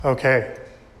Okay,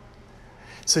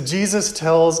 so Jesus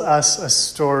tells us a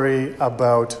story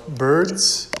about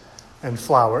birds and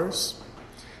flowers,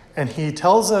 and he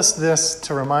tells us this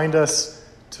to remind us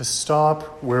to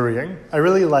stop worrying. I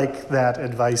really like that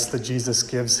advice that Jesus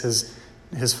gives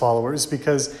his followers,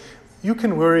 because you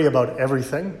can worry about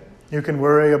everything. You can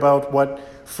worry about what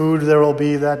food there will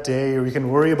be that day, or you can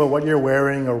worry about what you're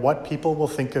wearing or what people will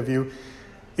think of you.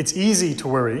 It's easy to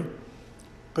worry,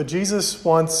 but Jesus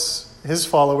wants his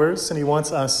followers, and he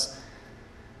wants us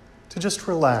to just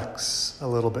relax a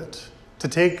little bit, to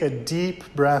take a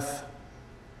deep breath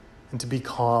and to be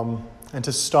calm and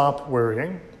to stop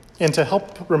worrying. And to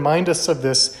help remind us of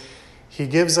this, he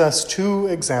gives us two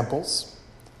examples.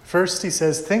 First, he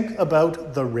says, think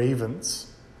about the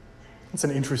ravens. It's an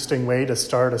interesting way to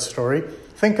start a story.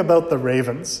 Think about the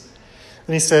ravens.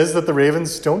 And he says that the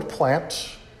ravens don't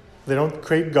plant, they don't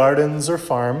create gardens or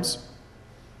farms,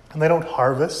 and they don't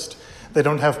harvest. They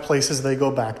don't have places they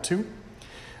go back to.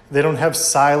 They don't have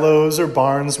silos or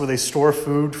barns where they store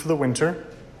food for the winter.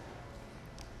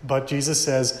 But Jesus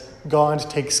says God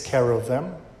takes care of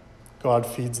them. God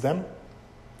feeds them.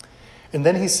 And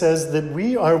then he says that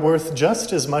we are worth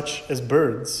just as much as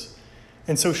birds.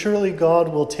 And so surely God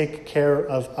will take care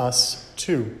of us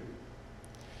too.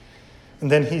 And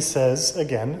then he says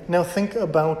again, now think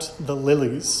about the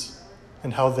lilies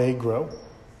and how they grow.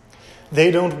 They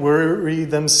don't worry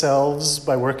themselves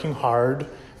by working hard.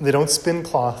 They don't spin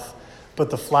cloth. But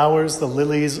the flowers, the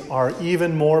lilies, are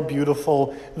even more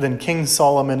beautiful than King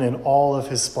Solomon in all of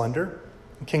his splendor.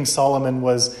 King Solomon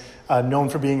was known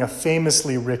for being a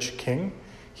famously rich king.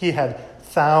 He had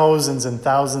thousands and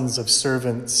thousands of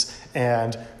servants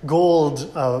and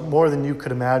gold more than you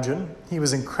could imagine. He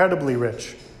was incredibly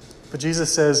rich. But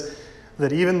Jesus says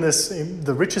that even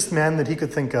the richest man that he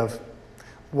could think of,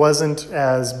 wasn't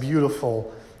as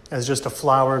beautiful as just a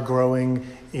flower growing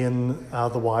in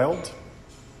the wild.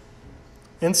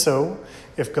 And so,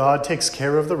 if God takes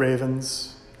care of the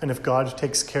ravens, and if God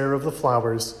takes care of the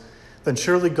flowers, then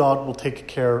surely God will take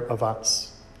care of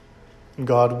us. And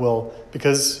God will,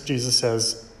 because Jesus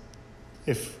says,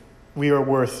 if we are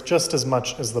worth just as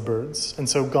much as the birds. And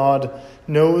so God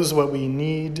knows what we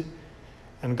need,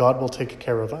 and God will take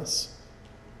care of us.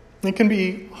 It can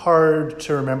be hard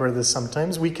to remember this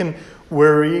sometimes. We can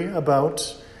worry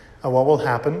about what will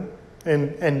happen.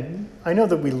 And I know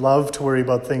that we love to worry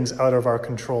about things out of our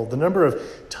control. The number of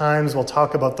times we'll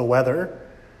talk about the weather,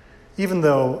 even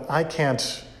though I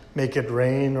can't make it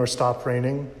rain or stop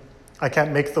raining. I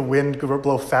can't make the wind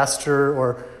blow faster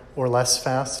or less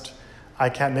fast. I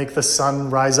can't make the sun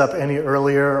rise up any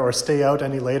earlier or stay out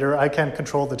any later. I can't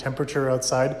control the temperature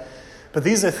outside. But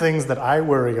these are things that I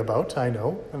worry about, I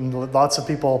know. And lots of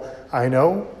people I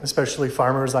know, especially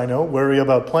farmers I know, worry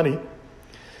about plenty.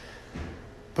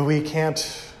 But we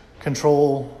can't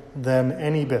control them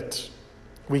any bit.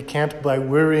 We can't, by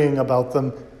worrying about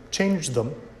them, change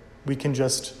them. We can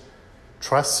just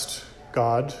trust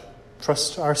God,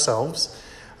 trust ourselves,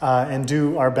 and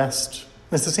do our best.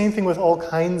 It's the same thing with all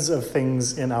kinds of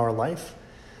things in our life.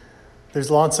 There's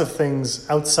lots of things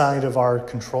outside of our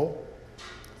control.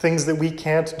 Things that we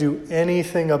can't do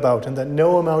anything about and that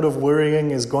no amount of worrying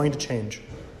is going to change.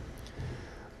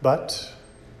 But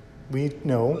we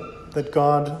know that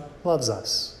God loves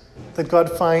us, that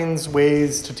God finds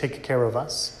ways to take care of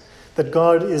us, that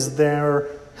God is there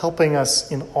helping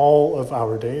us in all of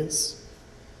our days.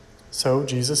 So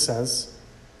Jesus says,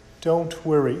 don't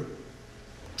worry.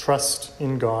 Trust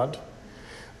in God.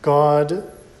 God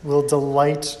will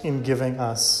delight in giving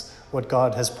us what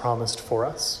God has promised for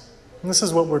us. And this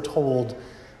is what we're told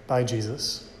by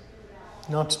Jesus.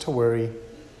 Not to worry,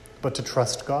 but to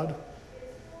trust God.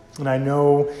 And I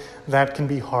know that can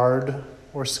be hard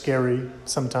or scary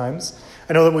sometimes.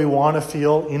 I know that we want to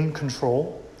feel in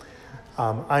control.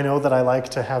 I know that I like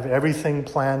to have everything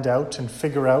planned out and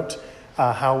figure out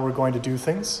how we're going to do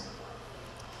things.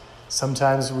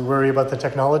 Sometimes we worry about the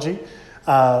technology,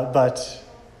 but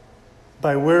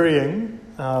by worrying,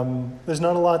 there's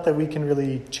not a lot that we can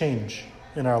really change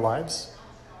in our lives.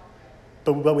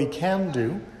 But what we can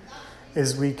do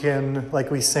is we can, like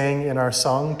we sang in our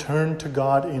song, turn to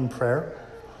God in prayer.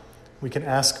 We can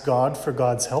ask God for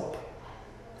God's help.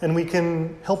 And we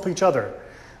can help each other.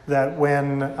 That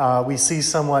when we see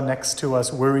someone next to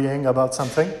us worrying about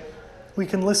something, we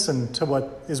can listen to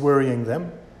what is worrying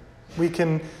them. We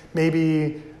can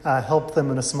maybe help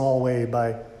them in a small way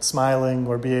by smiling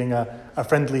or being a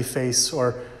friendly face,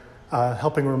 or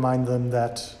helping remind them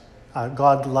that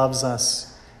God loves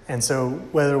us. And so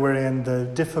whether we're in the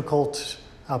difficult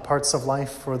parts of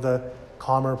life or the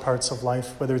calmer parts of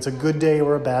life, whether it's a good day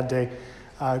or a bad day,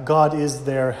 God is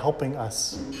there helping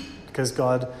us, because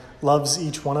God loves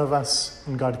each one of us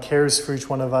and God cares for each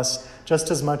one of us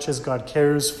just as much as God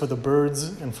cares for the birds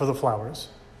and for the flowers.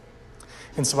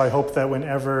 And so I hope that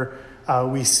whenever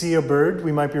we see a bird,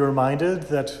 we might be reminded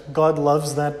that God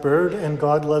loves that bird and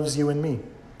God loves you and me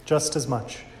just as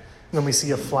much. And when we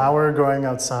see a flower growing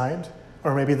outside,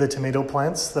 or maybe the tomato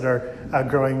plants that are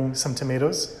growing some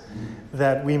tomatoes,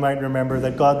 that we might remember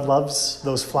that God loves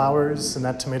those flowers and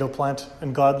that tomato plant,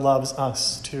 and God loves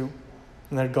us too.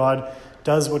 And that God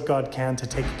does what God can to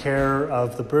take care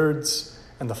of the birds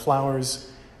and the flowers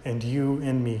and you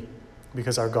and me,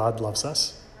 because our God loves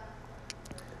us.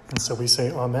 And so we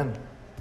say, Amen.